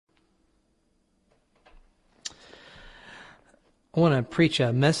want to preach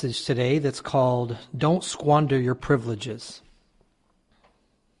a message today that's called Don't Squander Your Privileges.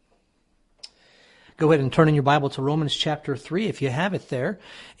 Go ahead and turn in your Bible to Romans chapter 3 if you have it there.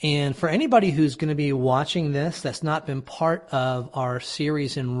 And for anybody who's going to be watching this that's not been part of our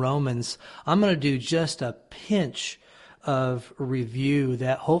series in Romans, I'm going to do just a pinch of review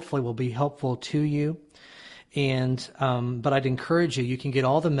that hopefully will be helpful to you. And but I'd encourage you can get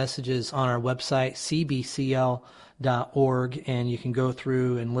all the messages on our website, cbcl.org, and you can go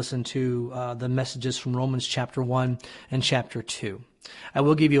through and listen to the messages from Romans chapter 1 and chapter 2. I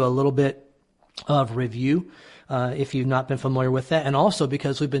will give you a little bit of review if you've not been familiar with that, and also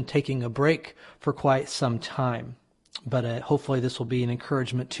because we've been taking a break for quite some time. But hopefully this will be an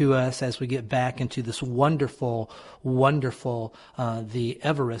encouragement to us as we get back into this wonderful, the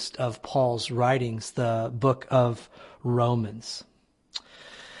Everest of Paul's writings, the book of Romans.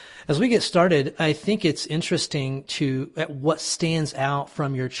 As we get started, I think it's interesting at what stands out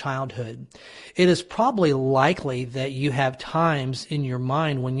from your childhood. It is probably likely that you have times in your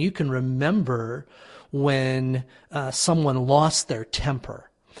mind when you can remember when someone lost their temper.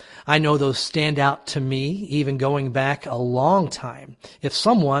 I know those stand out to me, even going back a long time. If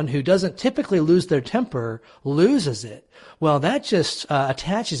someone who doesn't typically lose their temper loses it, well, that just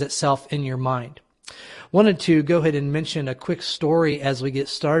attaches itself in your mind. Wanted to go ahead and mention a quick story as we get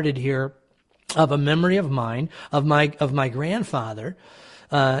started here of a memory of mine, of my grandfather,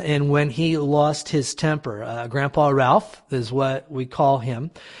 and when he lost his temper. Grandpa Ralph is what we call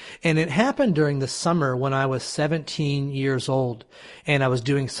him. And it happened during the summer when I was 17 years old. And I was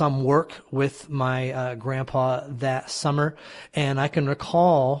doing some work with my grandpa that summer. And I can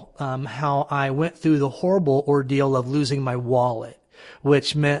recall how I went through the horrible ordeal of losing my wallet,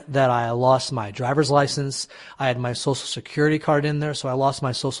 which meant that I lost my driver's license. I had my Social Security card in there, so I lost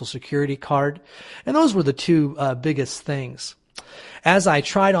my Social Security card. And those were the two biggest things. As I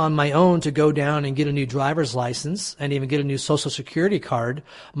tried on my own to go down and get a new driver's license and even get a new Social Security card,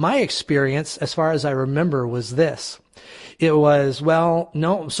 my experience, as far as I remember, was this. It was, well,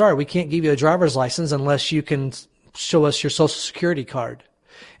 no, I'm sorry, we can't give you a driver's license unless you can show us your Social Security card.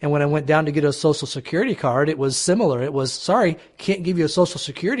 And when I went down to get a Social Security card, it was similar. It was, sorry, can't give you a Social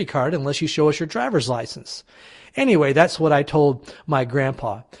Security card unless you show us your driver's license. Anyway, that's what I told my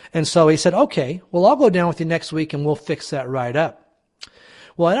grandpa. And so he said, okay, well, I'll go down with you next week and we'll fix that right up.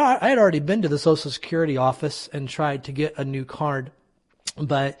 Well, I had already been to the Social Security office and tried to get a new card,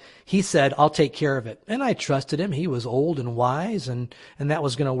 but he said, I'll take care of it. And I trusted him. He was old and wise, and that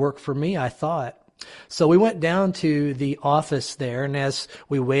was going to work for me, I thought. So we went down to the office there, and as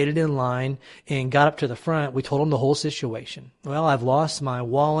we waited in line and got up to the front, we told him the whole situation. Well, I've lost my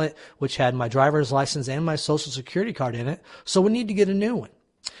wallet, which had my driver's license and my Social Security card in it, so we need to get a new one.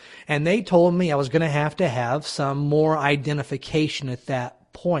 And they told me I was going to have some more identification at that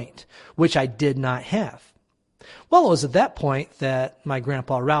point, which I did not have. Well, it was at that point that my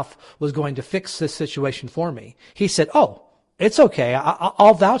grandpa Ralph was going to fix this situation for me. He said, oh, it's okay.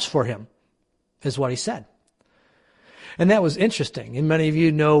 I'll vouch for him, is what he said. And that was interesting. And many of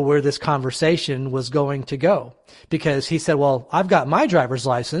you know where this conversation was going to go, because he said, well, I've got my driver's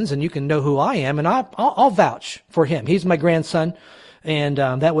license and you can know who I am, and I'll vouch for him. He's my grandson. And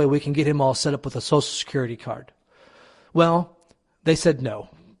that way we can get him all set up with a Social Security card. Well, they said no.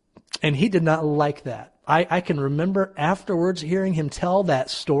 And he did not like that. I can remember afterwards hearing him tell that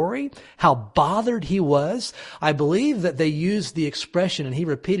story, how bothered he was. I believe that they used the expression, and he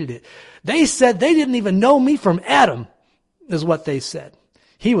repeated it. They said they didn't even know me from Adam, is what they said.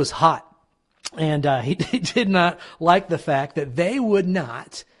 He was hot. And he did not like the fact that they would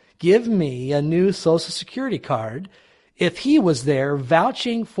not give me a new Social Security card if he was there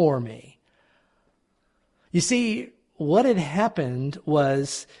vouching for me. You see, what had happened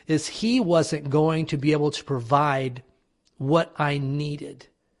is he wasn't going to be able to provide what I needed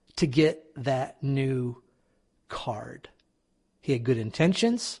to get that new card. He had good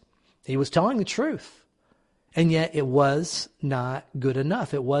intentions. He was telling the truth. And yet it was not good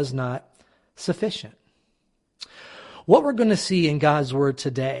enough. It was not sufficient. What we're going to see in God's Word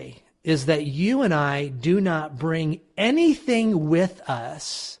today is that you and I do not bring anything with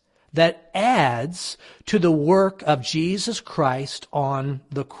us that adds to the work of Jesus Christ on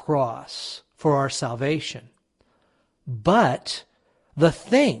the cross for our salvation. But the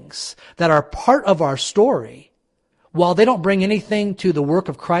things that are part of our story, while they don't bring anything to the work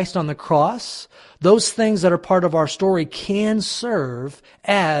of Christ on the cross, those things that are part of our story can serve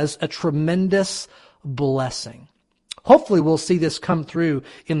as a tremendous blessing. Hopefully we'll see this come through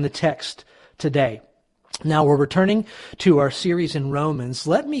in the text today. Now we're returning to our series in Romans.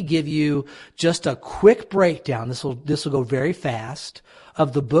 Let me give you just a quick breakdown. This will go very fast,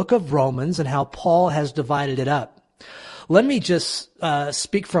 of the book of Romans and how Paul has divided it up. Let me just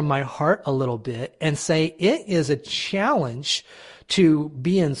speak from my heart a little bit and say it is a challenge to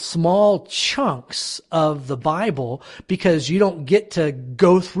be in small chunks of the Bible because you don't get to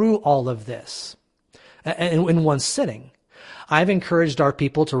go through all of this in one sitting. I've encouraged our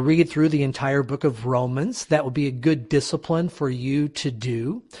people to read through the entire book of Romans. That would be a good discipline for you to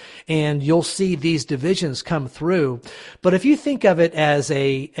do. And you'll see these divisions come through. But if you think of it as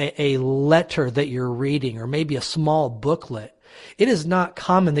a letter that you're reading, or maybe a small booklet, it is not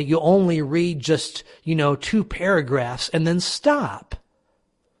common that you only read just, 2 paragraphs and then stop.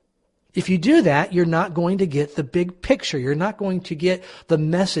 If you do that, you're not going to get the big picture. You're not going to get the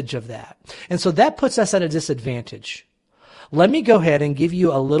message of that. And so that puts us at a disadvantage. Let me go ahead and give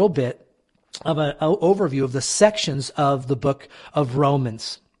you a little bit of an overview of the sections of the book of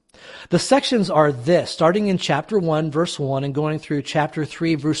Romans. The sections are this, starting in chapter 1, verse 1, and going through chapter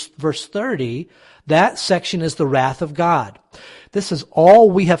 3, verse 30. That section is the wrath of God. This is all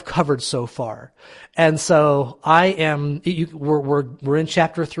we have covered so far. And so we're in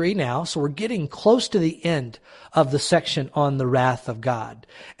chapter 3 now, so we're getting close to the end of the section on the wrath of God.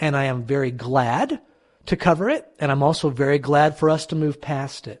 And I am very glad to cover it, and I'm also very glad for us to move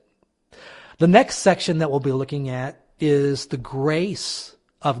past it. The next section that we'll be looking at is the grace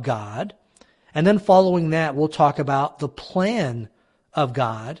of God, and then following that, we'll talk about the plan of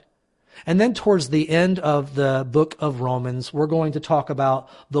God, and then towards the end of the book of Romans, we're going to talk about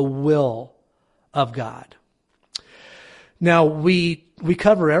the will of God. Now, we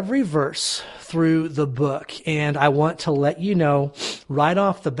cover every verse through the book, and I want to let you know right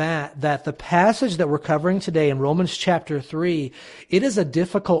off the bat that the passage that we're covering today in Romans chapter 3, it is a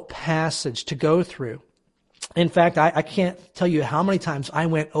difficult passage to go through. In fact, I can't tell you how many times I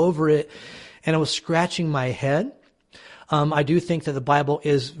went over it and I was scratching my head. I do think that the Bible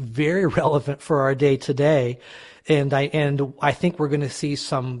is very relevant for our day today. And I think we're going to see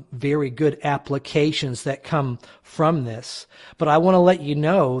some very good applications that come from this. But I want to let you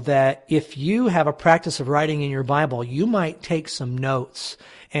know that if you have a practice of writing in your Bible, you might take some notes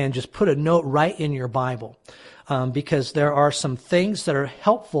and just put a note right in your Bible. Because there are some things that are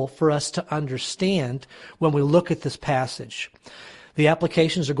helpful for us to understand when we look at this passage. The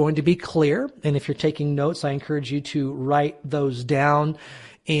applications are going to be clear, and if you're taking notes, I encourage you to write those down.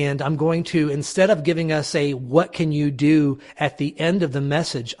 And I'm going to, instead of giving us a what can you do at the end of the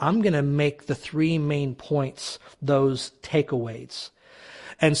message, I'm going to make the 3 main points those takeaways.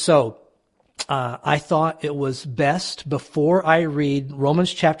 And so I thought it was best, before I read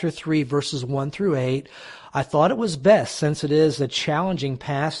Romans chapter 3, verses 1 through 8, I thought it was best, since it is a challenging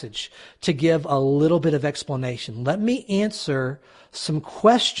passage, to give a little bit of explanation. Let me answer some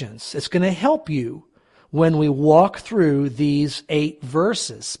questions. It's going to help you when we walk through these 8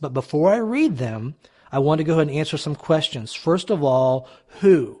 verses. But before I read them, I want to go ahead and answer some questions. First of all,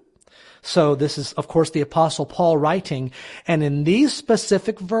 who? So this is, of course, the Apostle Paul writing. And in these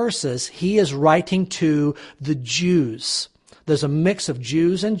specific verses, he is writing to the Jews. There's a mix of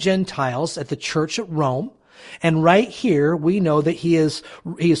Jews and Gentiles at the church at Rome. And right here, we know that he is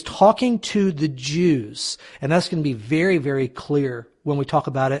talking to the Jews. And that's going to be very, very clear when we talk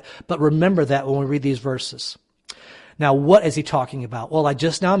about it. But remember that when we read these verses. Now, what is he talking about? Well, I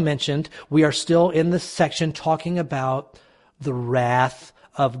just now mentioned we are still in this section talking about the wrath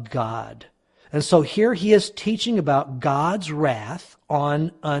of God. And so here he is teaching about God's wrath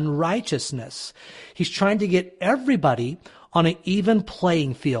on unrighteousness. He's trying to get everybody on an even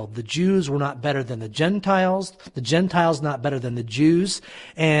playing field. The Jews were not better than the Gentiles not better than the Jews.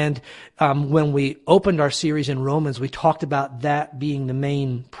 And when we opened our series in Romans, we talked about that being the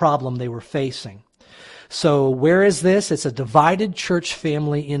main problem they were facing. So where is this? It's a divided church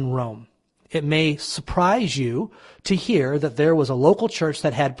family in Rome. It may surprise you to hear that there was a local church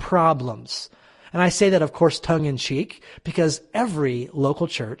that had problems. And I say that, of course, tongue-in-cheek, because every local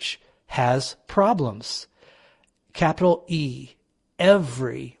church has problems. Capital E,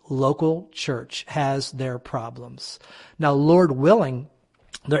 every local church has their problems. Now, Lord willing,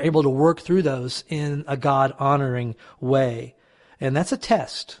 they're able to work through those in a God-honoring way. And that's a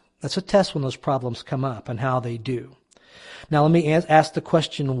test. That's a test when those problems come up and how they do. Now, let me ask the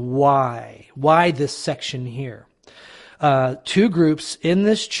question, why? Why this section here? 2 groups in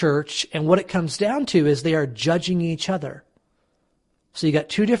this church, and what it comes down to is they are judging each other. So you got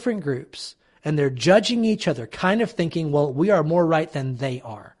 2 different groups. And they're judging each other, kind of thinking, well, we are more right than they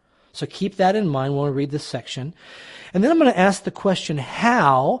are. So keep that in mind when we read this section. And then I'm going to ask the question,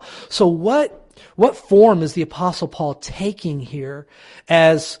 how? So what What form is the Apostle Paul taking here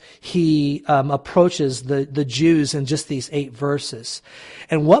as he approaches the Jews in just these 8 verses?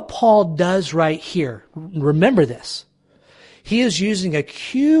 And what Paul does right here, remember this, he is using a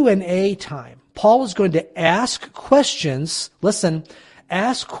Q&A time. Paul is going to ask questions, listen,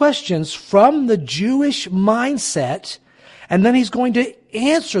 ask questions from the Jewish mindset, and then he's going to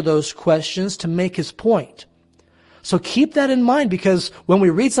answer those questions to make his point. So keep that in mind, because when we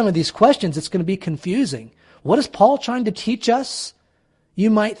read some of these questions, it's going to be confusing. What is Paul trying to teach us, you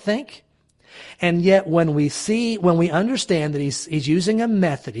might think? And yet when we understand that he's using a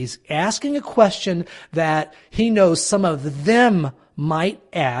method, he's asking a question that he knows some of them might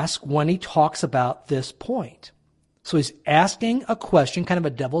ask when he talks about this point. So he's asking a question, kind of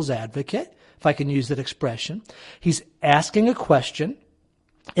a devil's advocate, if I can use that expression. He's asking a question,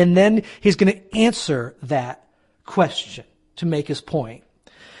 and then he's going to answer that question to make his point.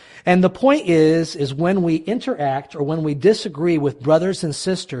 And the point is when we interact or when we disagree with brothers and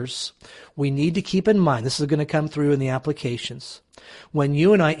sisters, we need to keep in mind, this is going to come through in the applications. When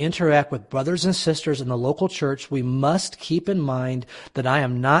you and I interact with brothers and sisters in the local church, we must keep in mind that I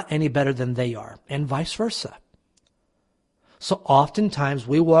am not any better than they are, and vice versa. So oftentimes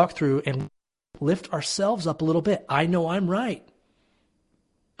we walk through and lift ourselves up a little bit. I know I'm right.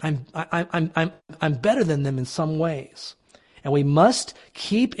 I'm better than them in some ways. And we must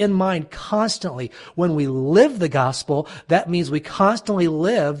keep in mind constantly, when we live the gospel, that means we constantly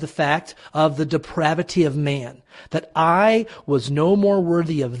live the fact of the depravity of man, that I was no more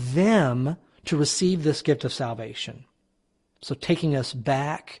worthy of them to receive this gift of salvation. So taking us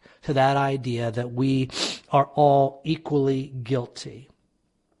back to that idea that we are all equally guilty.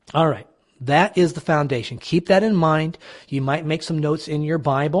 All right, that is the foundation. Keep that in mind. You might make some notes in your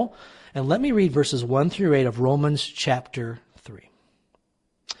Bible. And let me read verses 1 through 8 of Romans chapter 3.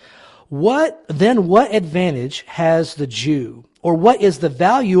 What advantage has the Jew? Or what is the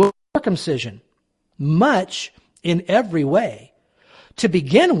value of circumcision? Much in every way. To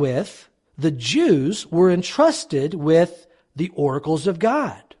begin with, the Jews were entrusted with the oracles of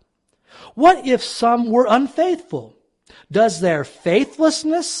God. What if some were unfaithful? Does their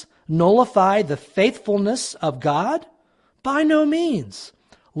faithlessness nullify the faithfulness of God? By no means.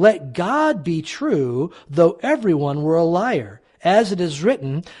 Let God be true, though everyone were a liar, as it is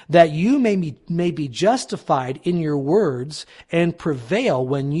written, that you may be justified in your words and prevail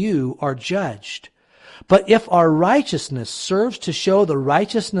when you are judged. But if our righteousness serves to show the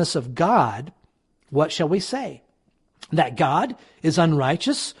righteousness of God, what shall we say? That God is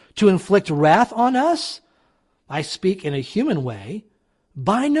unrighteous to inflict wrath on us? I speak in a human way.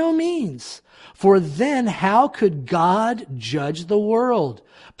 By no means. For then how could God judge the world?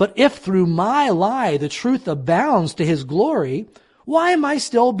 But if through my lie the truth abounds to his glory, why am I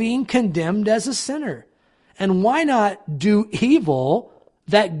still being condemned as a sinner? And why not do evil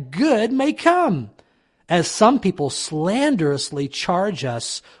that good may come? As some people slanderously charge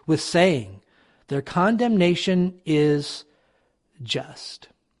us with saying, their condemnation is just.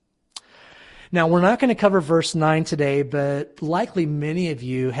 Now, we're not going to cover verse 9 today, but likely many of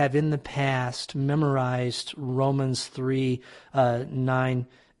you have in the past memorized Romans 3, 9,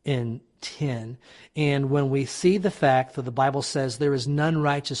 and 10. And when we see the fact that the Bible says there is none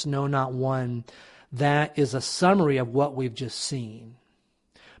righteous, no, not one, that is a summary of what we've just seen.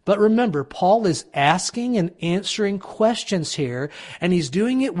 But remember, Paul is asking and answering questions here, and he's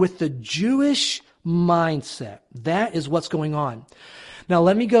doing it with the Jewish mindset. That is what's going on. Now,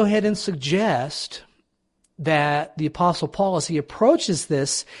 let me go ahead and suggest that the Apostle Paul, as he approaches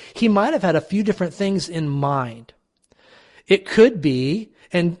this, he might have had a few different things in mind. It could be,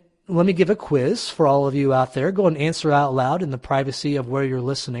 and let me give a quiz for all of you out there. Go and answer out loud in the privacy of where you're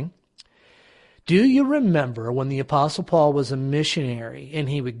listening. Do you remember when the Apostle Paul was a missionary and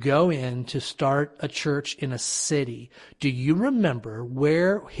he would go in to start a church in a city? Do you remember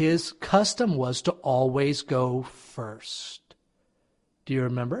where his custom was to always go first? Do you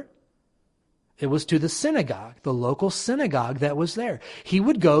remember? It was to the synagogue, the local synagogue that was there. He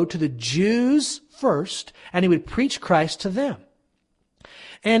would go to the Jews first, and he would preach Christ to them.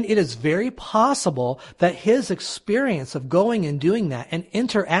 And it is very possible that his experience of going and doing that and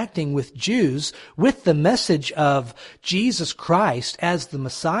interacting with Jews with the message of Jesus Christ as the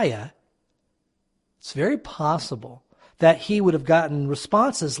Messiah, it's very possible that he would have gotten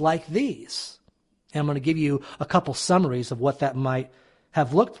responses like these. And I'm going to give you a couple summaries of what that might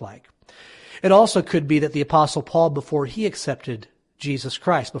have looked like. It also could be that the Apostle Paul, before he accepted Jesus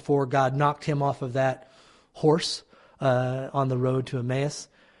Christ, before God knocked him off of that horse on the road to Emmaus,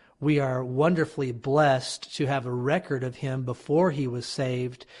 We are wonderfully blessed to have a record of him before he was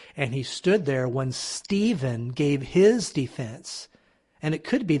saved, and he stood there when Stephen gave his defense. And it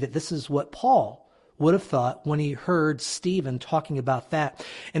could be that this is what Paul would have thought when he heard Stephen talking about that.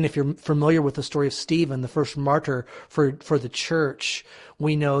 And if you're familiar with the story of Stephen, the first martyr for the church,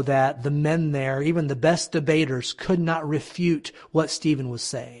 we know that the men there, even the best debaters, could not refute what Stephen was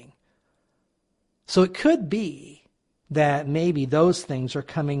saying. So it could be that maybe those things are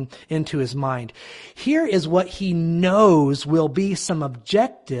coming into his mind. Here is what he knows will be some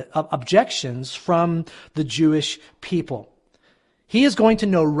objections from the Jewish people. He is going to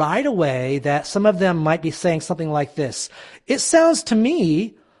know right away that some of them might be saying something like this. It sounds to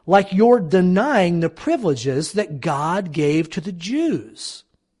me like you're denying the privileges that God gave to the Jews.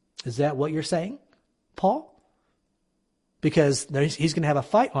 Is that what you're saying, Paul? Because he's going to have a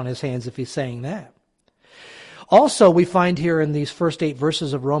fight on his hands if he's saying that. Also, we find here in these first 8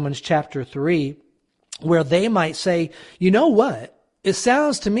 verses of Romans chapter 3, where they might say, you know what? It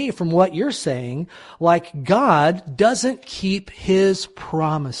sounds to me from what you're saying like God doesn't keep his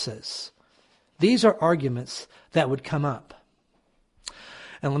promises. These are arguments that would come up.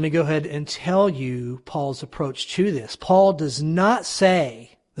 And let me go ahead and tell you Paul's approach to this. Paul does not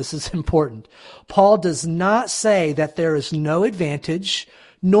say, this is important, Paul does not say that there is no advantage,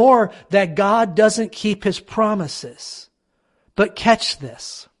 nor that God doesn't keep his promises. But catch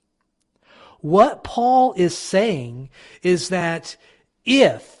this. What Paul is saying is that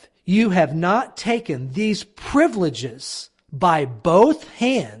if you have not taken these privileges by both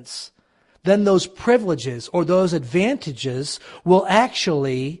hands, then those privileges or those advantages will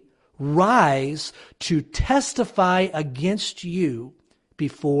actually rise to testify against you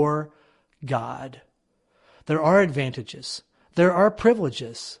before God. There are advantages. There are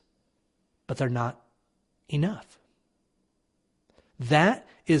privileges, but they're not enough. That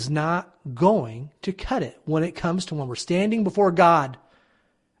is not going to cut it when it comes to when we're standing before God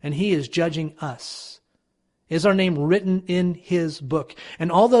and he is judging us. Is our name written in his book?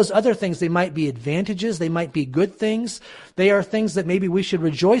 And all those other things, they might be advantages, they might be good things. They are things that maybe we should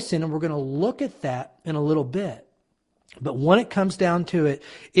rejoice in, and we're going to look at that in a little bit. But when it comes down to it,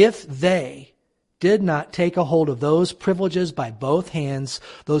 if they did not take a hold of those privileges by both hands,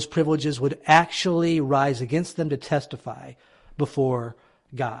 those privileges would actually rise against them to testify before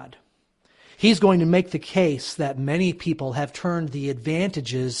God. He's going to make the case that many people have turned the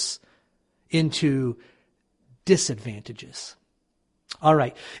advantages into disadvantages. All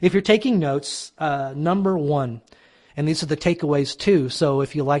right. If you're taking notes, number 1, and these are the takeaways too, so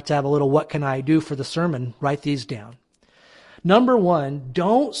if you like to have a little what can I do for the sermon, write these down. Number 1,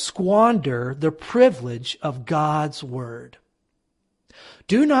 don't squander the privilege of God's Word.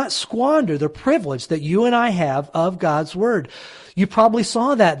 Do not squander the privilege that you and I have of God's Word. You probably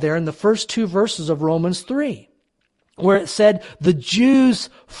saw that there in the first 2 verses of Romans 3, where it said the Jews,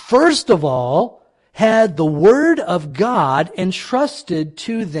 first of all, had the Word of God entrusted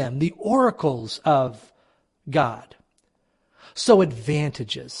to them, the oracles of God. So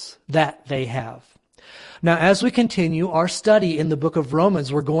advantages that they have. Now, as we continue our study in the book of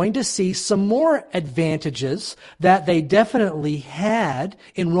Romans, we're going to see some more advantages that they definitely had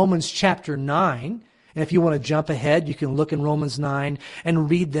in Romans chapter 9. And if you want to jump ahead, you can look in Romans 9 and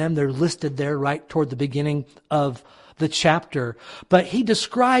read them. They're listed there right toward the beginning of the chapter. But he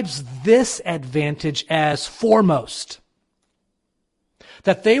describes this advantage as foremost.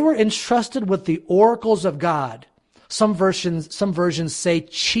 That they were entrusted with the oracles of God. Some versions say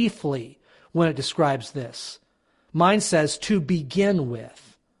chiefly when it describes this. Mine says to begin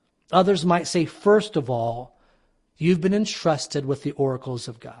with. Others might say first of all, you've been entrusted with the oracles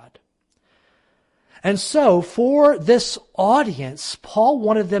of God. And so for this audience, Paul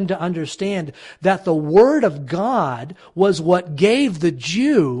wanted them to understand that the Word of God was what gave the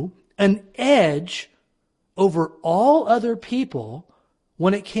Jew an edge over all other people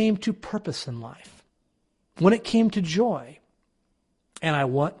when it came to purpose in life, when it came to joy. And I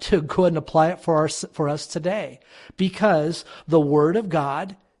want to go ahead and apply it for us today, because the Word of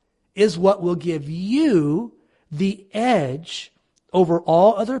God is what will give you the edge over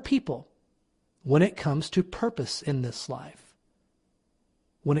all other people when it comes to purpose in this life,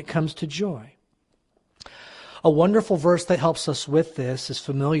 when it comes to joy. A wonderful verse that helps us with this is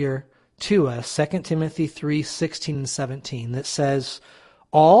familiar to us, 2 Timothy 3:16 and 17, that says,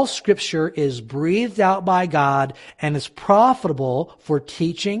 all Scripture is breathed out by God and is profitable for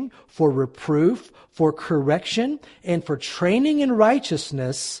teaching, for reproof, for correction, and for training in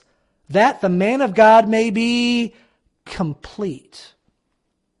righteousness, that the man of God may be complete,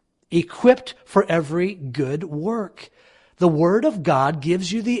 equipped for every good work. The Word of God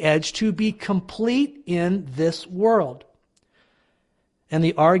gives you the edge to be complete in this world. And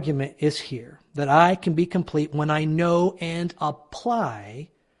the argument is here, that I can be complete when I know and apply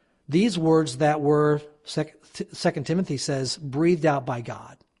these words that were, 2 Timothy says, breathed out by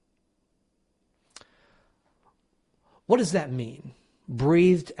God. What does that mean?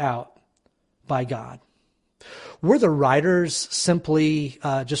 Breathed out by God. Were the writers simply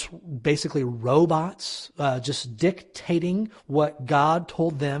just basically robots, just dictating what God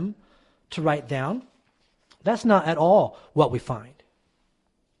told them to write down? That's not at all what we find.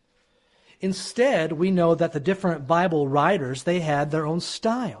 Instead, we know that the different Bible writers, they had their own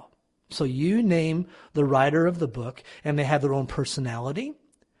style. So you name the writer of the book, and they had their own personality.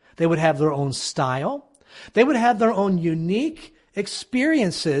 They would have their own style. They would have their own unique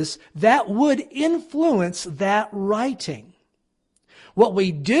experiences that would influence that writing. What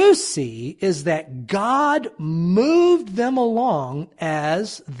we do see is that God moved them along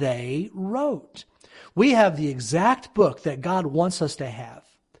as they wrote. We have the exact book that God wants us to have.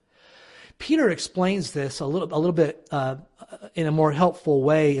 Peter explains this a little bit in a more helpful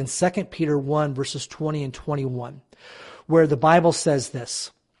way in 2 Peter 1, verses 20 and 21, where the Bible says this: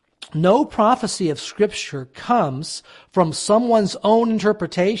 "No prophecy of Scripture comes from someone's own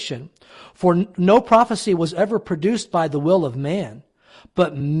interpretation, for no prophecy was ever produced by the will of man,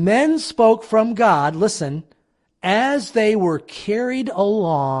 but men spoke from God," listen, "as they were carried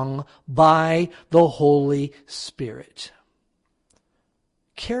along by the Holy Spirit."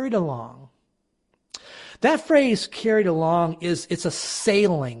 Carried along. That phrase, carried along, it's a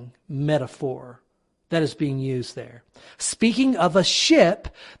sailing metaphor that is being used there. Speaking of a ship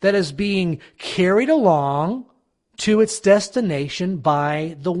that is being carried along to its destination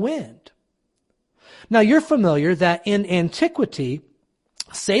by the wind. Now, you're familiar that in antiquity,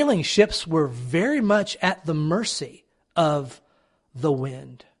 sailing ships were very much at the mercy of the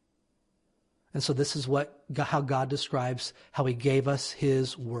wind. And so this is how God describes how He gave us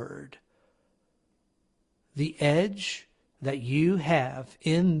His Word. The edge that you have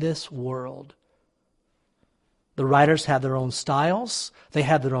in this world. The writers have their own styles. They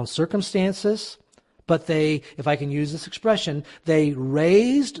have their own circumstances. But they, if I can use this expression, they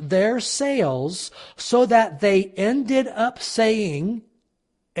raised their sails so that they ended up saying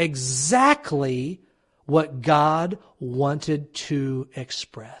exactly what God wanted to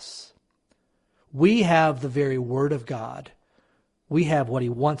express. We have the very Word of God. We have what He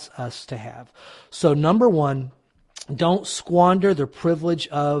wants us to have. So number one, don't squander the privilege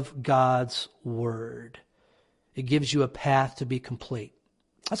of God's Word. It gives you a path to be complete.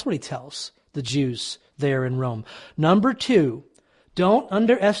 That's what He tells the Jews there in Rome. Number two, don't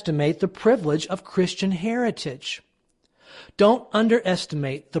underestimate the privilege of Christian heritage. Don't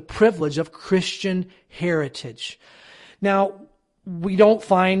underestimate the privilege of Christian heritage. Now, we don't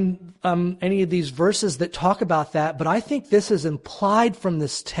find any of these verses that talk about that, but I think this is implied from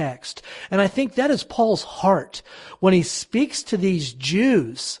this text. And I think that is Paul's heart. When he speaks to these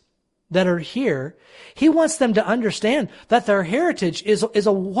Jews that are here, he wants them to understand that their heritage is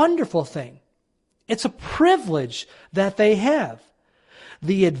a wonderful thing. It's a privilege that they have.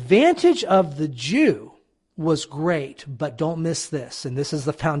 The advantage of the Jew was great, but don't miss this. And this is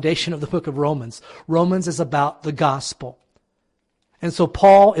the foundation of the book of Romans. Romans is about the gospel. And so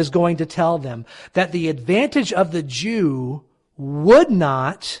Paul is going to tell them that the advantage of the Jew would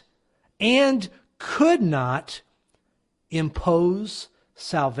not and could not impose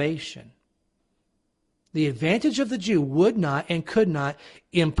salvation. The advantage of the Jew would not and could not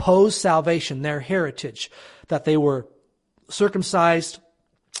impose salvation, their heritage, that they were circumcised,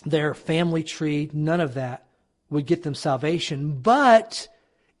 their family tree, none of that would get them salvation. But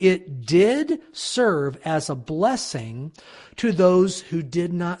it did serve as a blessing to those who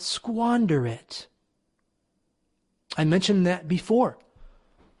did not squander it. I mentioned that before.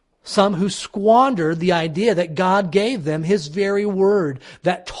 Some who squandered the idea that God gave them His very word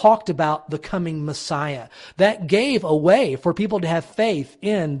that talked about the coming Messiah, that gave a way for people to have faith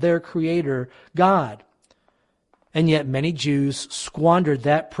in their Creator God. And yet many Jews squandered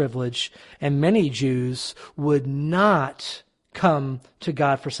that privilege, and many Jews would not come to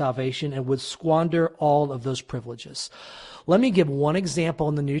God for salvation and would squander all of those privileges. Let me give one example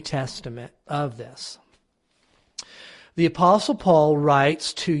in the New Testament of this. The Apostle Paul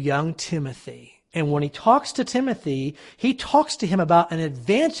writes to young Timothy, and when he talks to Timothy, he talks to him about an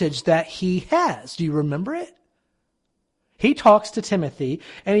advantage that he has. Do you remember it? He talks to Timothy,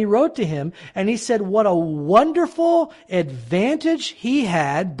 and he wrote to him, and he said what a wonderful advantage he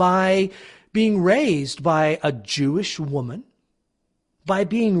had by being raised by a Jewish woman, by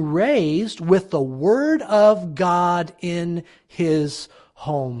being raised with the Word of God in his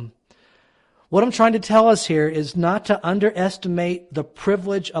home. What I'm trying to tell us here is not to underestimate the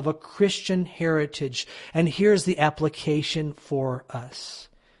privilege of a Christian heritage. And here's the application for us.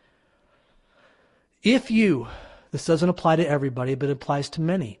 If you, this doesn't apply to everybody, but it applies to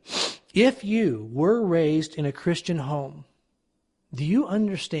many. If you were raised in a Christian home, do you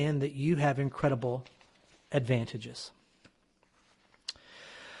understand that you have incredible advantages?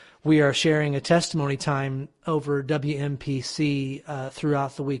 We are sharing a testimony time over WMPC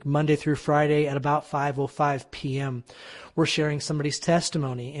throughout the week, Monday through Friday at about 5:05 p.m. We're sharing somebody's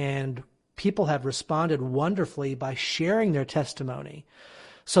testimony, and people have responded wonderfully by sharing their testimony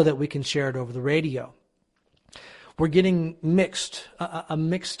so that we can share it over the radio. We're getting a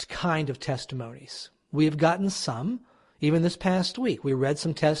mixed kind of testimonies. We have gotten some, even this past week. We read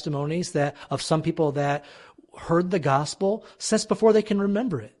some testimonies of some people that heard the gospel since before they can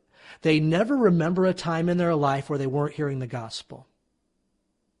remember it. They never remember a time in their life where they weren't hearing the gospel.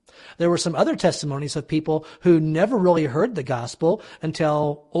 There were some other testimonies of people who never really heard the gospel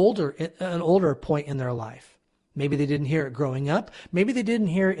until an older point in their life. Maybe they didn't hear it growing up. Maybe they didn't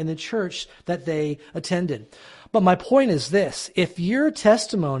hear it in the church that they attended. But my point is this. If your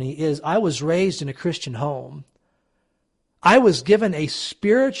testimony is, I was raised in a Christian home, I was given a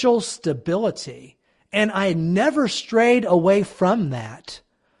spiritual stability, and I never strayed away from that,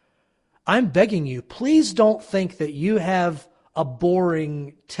 I'm begging you, please don't think that you have a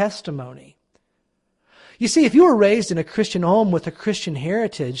boring testimony. You see, if you were raised in a Christian home with a Christian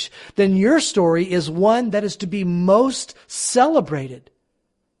heritage, then your story is one that is to be most celebrated.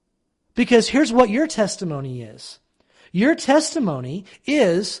 Because here's what your testimony is. Your testimony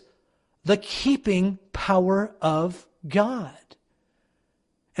is the keeping power of God.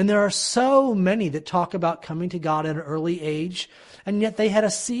 And there are so many that talk about coming to God at an early age, and yet they had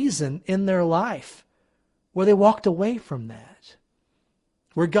a season in their life where they walked away from that,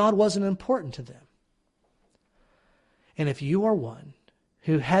 where God wasn't important to them. And if you are one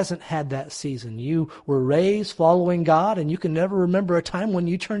who hasn't had that season, you were raised following God and you can never remember a time when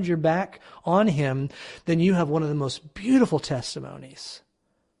you turned your back on Him, then you have one of the most beautiful testimonies.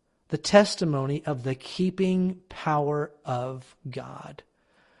 The testimony of the keeping power of God.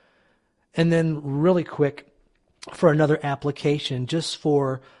 And then really quick, for another application, just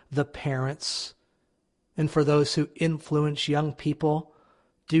for the parents and for those who influence young people,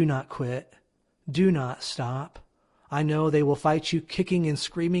 do not quit. Do not stop. I know they will fight you kicking and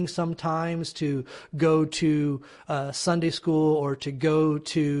screaming sometimes to go to Sunday school or to go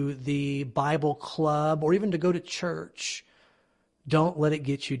to the Bible club or even to go to church. Don't let it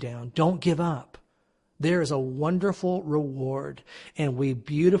get you down. Don't give up. There is a wonderful reward, and we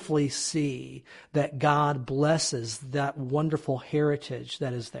beautifully see that God blesses that wonderful heritage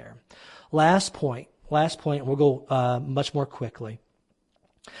that is there. Last point, we'll go much more quickly.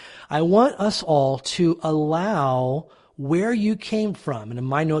 I want us all to allow where you came from, and in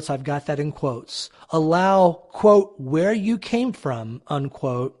my notes I've got that in quotes, allow, quote, where you came from,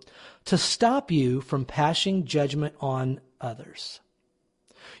 unquote, to stop you from passing judgment on others.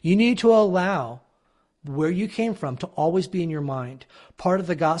 You need to allow where you came from to always be in your mind. Part of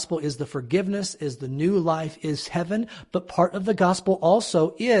the gospel is the forgiveness, is the new life, is heaven, but part of the gospel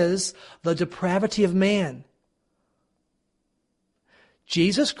also is the depravity of man.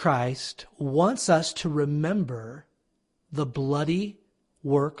 Jesus Christ wants us to remember the bloody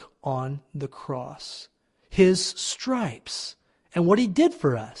work on the cross, His stripes, and what He did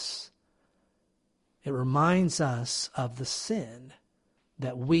for us. It reminds us of the sin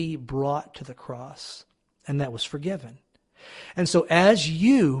that we brought to the cross, and that was forgiven. And so as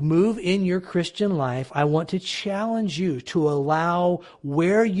you move in your Christian life, I want to challenge you to allow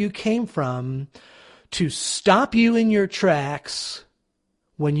where you came from to stop you in your tracks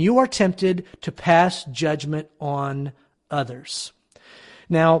when you are tempted to pass judgment on others.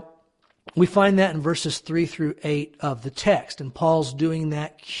 Now, we find that in verses 3 through 8 of the text, and Paul's doing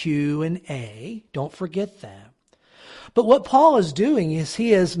that Q&A. Don't forget that. But what Paul is doing is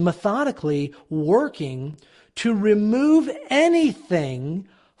he is methodically working to remove anything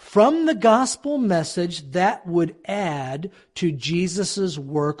from the gospel message that would add to Jesus'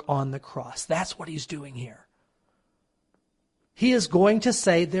 work on the cross. That's what he's doing here. He is going to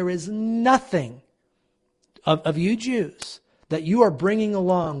say there is nothing of you Jews that you are bringing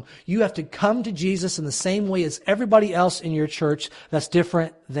along. You have to come to Jesus in the same way as everybody else in your church that's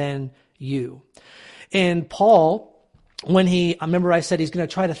different than you. And Paul, I remember I said he's going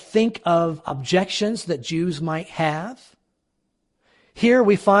to try to think of objections that Jews might have. Here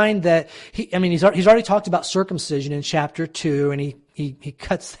we find that he's already talked about circumcision in chapter 2, and he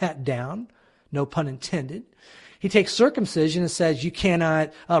cuts that down. No pun intended. He takes circumcision and says, you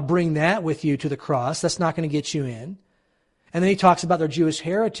cannot bring that with you to the cross. That's not going to get you in. And then he talks about their Jewish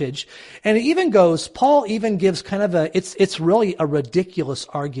heritage. And Paul even gives kind of it's really a ridiculous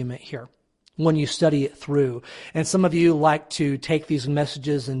argument here when you study it through. And some of you like to take these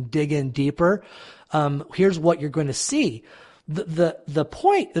messages and dig in deeper. Here's what you're going to see. The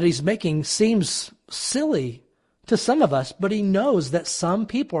point that he's making seems silly to some of us, but he knows that some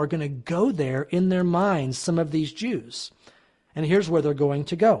people are going to go there in their minds, some of these Jews. And here's where they're going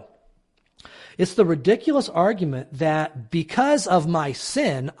to go. It's the ridiculous argument that because of my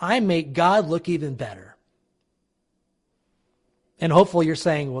sin, I make God look even better. And hopefully you're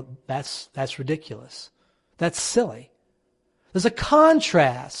saying, well, that's ridiculous. That's silly. There's a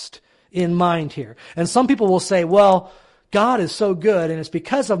contrast in mind here. And some people will say, well, God is so good, and it's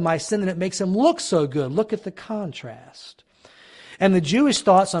because of my sin that it makes him look so good. Look at the contrast. And the Jewish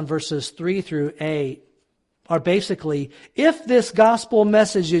thoughts on verses 3 through 8 are basically, if this gospel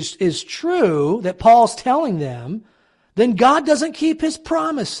message is true, that Paul's telling them, then God doesn't keep his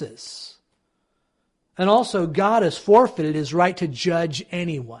promises. And also, God has forfeited his right to judge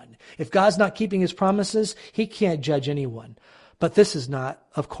anyone. If God's not keeping his promises, he can't judge anyone. But this is not,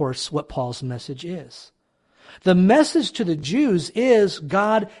 of course, what Paul's message is. The message to the Jews is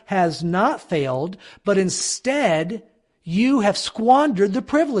God has not failed, but instead you have squandered the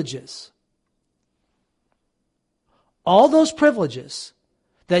privileges. All those privileges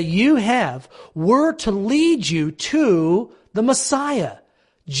that you have were to lead you to the Messiah,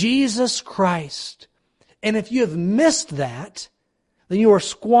 Jesus Christ. And if you have missed that, then you are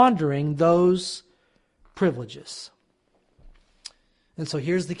squandering those privileges. And so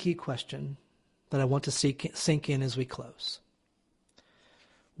here's the key question that I want to sink in as we close.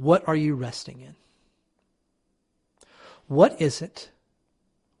 What are you resting in? What is it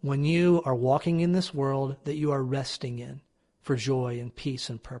when you are walking in this world that you are resting in for joy and peace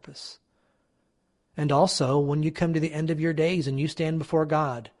and purpose? And also, when you come to the end of your days and you stand before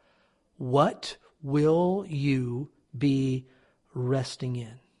God, what will you be resting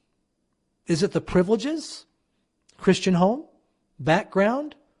in? Is it the privileges? Christian home?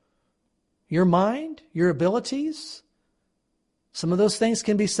 Background? Your mind, your abilities? Some of those things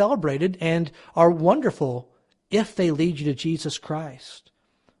can be celebrated and are wonderful if they lead you to Jesus Christ.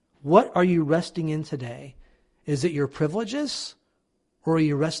 What are you resting in today? Is it your privileges, or are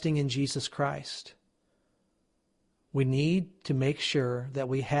you resting in Jesus Christ? We need to make sure that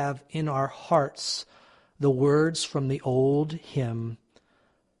we have in our hearts the words from the old hymn,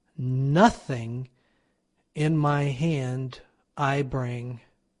 "Nothing in my hand I bring,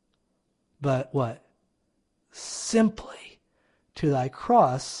 but" what? "Simply to thy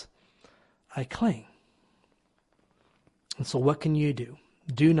cross I cling." And so what can you do?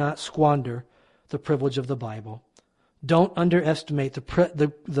 Do not squander the privilege of the Bible. Don't underestimate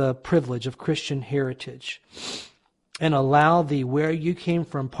the privilege of Christian heritage. And allow the where you came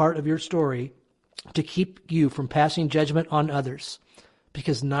from part of your story to keep you from passing judgment on others,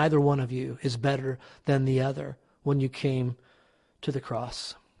 because neither one of you is better than the other when you came to the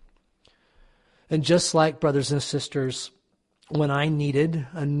cross. And just like, brothers and sisters, when I needed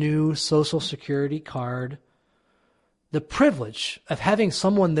a new Social Security card, the privilege of having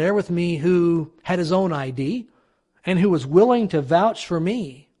someone there with me who had his own ID and who was willing to vouch for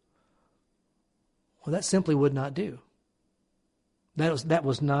me, well, that simply would not do. That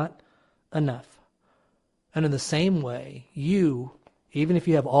was not enough. And in the same way, you, even if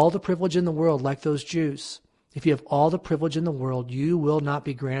you have all the privilege in the world like those Jews, if you have all the privilege in the world, you will not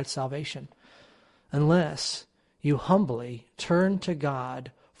be granted salvation unless you humbly turn to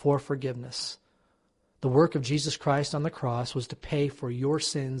God for forgiveness. The work of Jesus Christ on the cross was to pay for your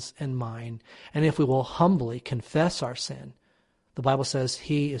sins and mine. And if we will humbly confess our sin, the Bible says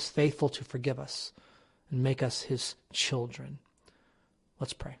he is faithful to forgive us and make us his children.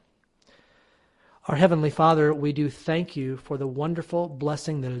 Let's pray. Our Heavenly Father, we do thank you for the wonderful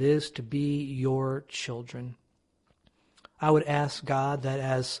blessing that it is to be your children. I would ask, God, that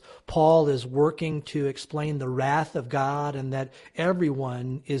as Paul is working to explain the wrath of God and that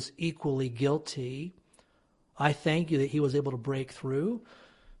everyone is equally guilty, I thank you that he was able to break through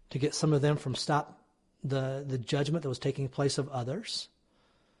to get some of them from stop the judgment that was taking place of others.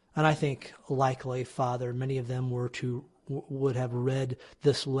 And I think likely, Father, many of them would have read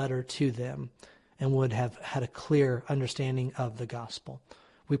this letter to them and would have had a clear understanding of the gospel.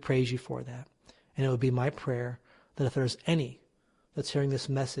 We praise you for that. And it would be my prayer that if there's any that's hearing this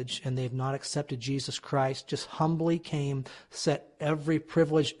message and they've not accepted Jesus Christ, just humbly came, set every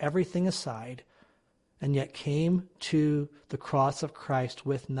privilege, everything aside, and yet came to the cross of Christ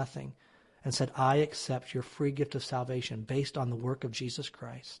with nothing and said, I accept your free gift of salvation based on the work of Jesus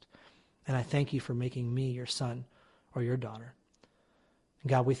Christ. And I thank you for making me your son or your daughter. And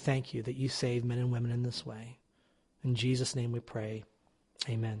God, we thank you that you save men and women in this way. In Jesus' name we pray.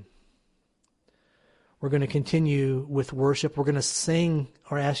 Amen. We're going to continue with worship. We're going to sing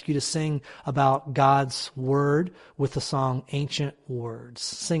or ask you to sing about God's word with the song Ancient Words.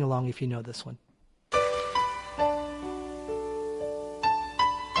 Sing along if you know this one.